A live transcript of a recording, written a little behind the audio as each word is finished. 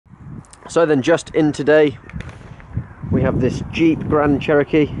So then, just in today, we have this Jeep Grand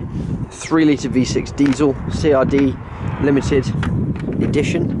Cherokee 3 litre V6 diesel CRD limited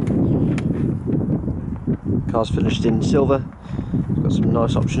edition. Car's finished in silver. It's got some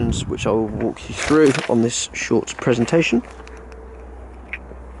nice options which I will walk you through on this short presentation.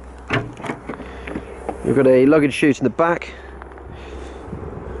 We've got a luggage chute in the back,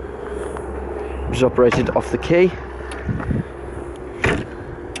 which is operated off the key,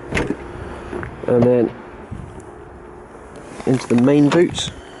 and then into the main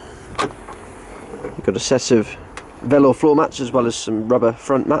boot. You've got a set of velour floor mats as well as some rubber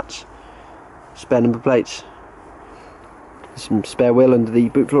front mats, spare number plates, some spare wheel under the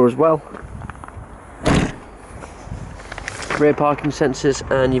boot floor as well, rear parking sensors,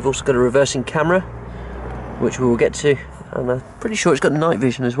 and you've also got a reversing camera, which we will get to, and I'm pretty sure it's got night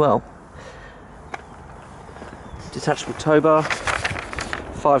vision as well. Detachable tow bar,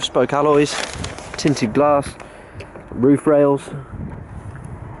 5-spoke alloys, tinted glass, roof rails.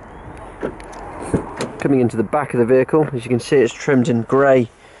 Coming into the back of the vehicle, as you can see, it's trimmed in grey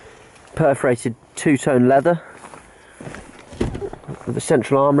perforated two-tone leather with a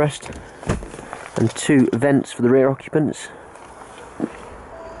central armrest and 2 vents for the rear occupants.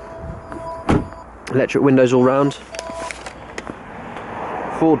 Electric windows all round.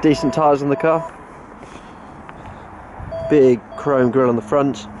 4 decent tyres on the car. Big chrome grille on the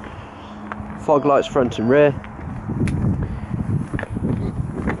front. Fog lights front and rear.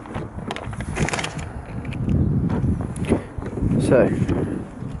 So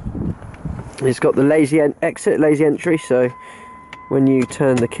it's got the lazy entry, so when you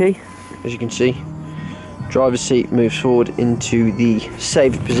turn the key, as you can see, driver's seat moves forward into the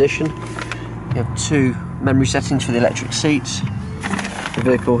saved position. You have 2 memory settings for the electric seats. The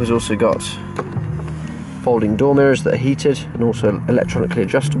vehicle has also got folding door mirrors that are heated and also electronically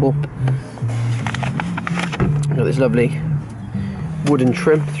adjustable. You've got this lovely wooden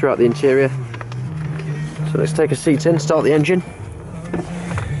trim throughout the interior. So let's take a seat in, start the engine.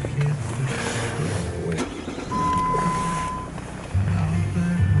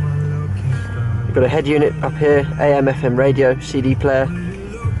 You've got a head unit up here, AM, FM radio, CD player.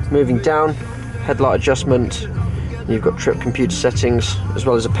 Moving down, headlight adjustment. You've got trip computer settings as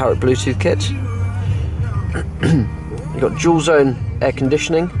well as a powered Bluetooth kit. You've got dual zone air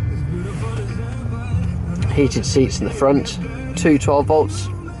conditioning, heated seats in the front, 2 12 volts,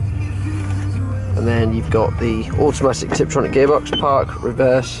 and then you've got the automatic Tiptronic gearbox, park,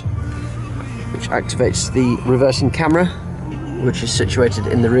 reverse, which activates the reversing camera, which is situated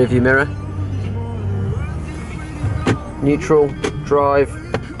in the rear view mirror. Neutral, drive,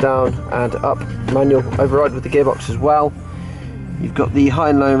 down and up, manual override with the gearbox as well. You've got the high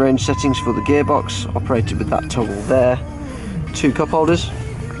and low range settings for the gearbox, operated with that toggle there. 2 cup holders,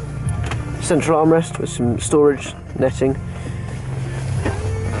 central armrest with some storage netting.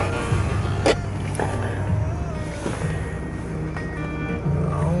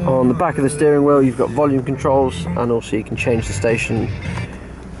 On the back of the steering wheel you've got volume controls, and also you can change the station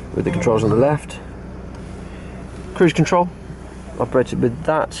with the controls on the left. Cruise control, operated with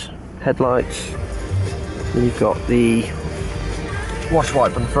that, headlights, then you've got the wash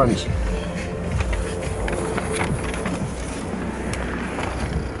wipe on the front.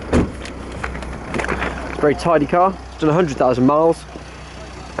 It's a very tidy car, it's done 100,000 miles,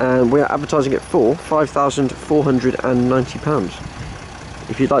 and we are advertising it for £5,490.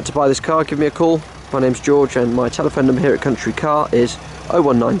 If you'd like to buy this car, give me a call. My name's George, and my telephone number here at Country Car is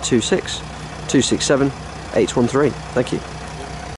 01926 267 813. Thank you.